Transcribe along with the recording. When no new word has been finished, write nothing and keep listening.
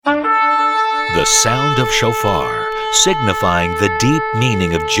the sound of shofar, signifying the deep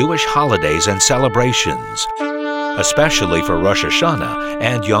meaning of Jewish holidays and celebrations, especially for Rosh Hashanah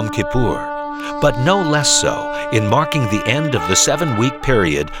and Yom Kippur, but no less so in marking the end of the 7-week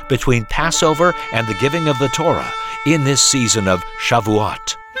period between Passover and the giving of the Torah in this season of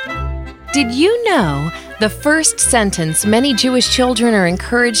Shavuot. Did you know the first sentence many Jewish children are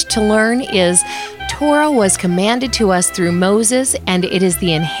encouraged to learn is, "Torah was commanded to us through Moses, and it is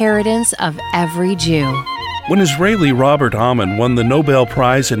the inheritance of every Jew." When Israeli Robert Aumann won the Nobel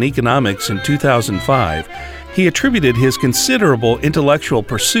Prize in Economics in 2005, he attributed his considerable intellectual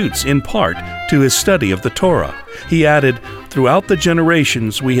pursuits in part to his study of the Torah. He added, "Throughout the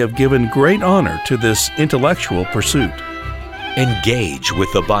generations, we have given great honor to this intellectual pursuit." Engage with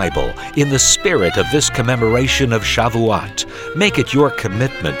the Bible in the spirit of this commemoration of Shavuot. Make it your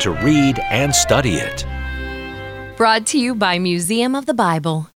commitment to read and study it. Brought to you by Museum of the Bible.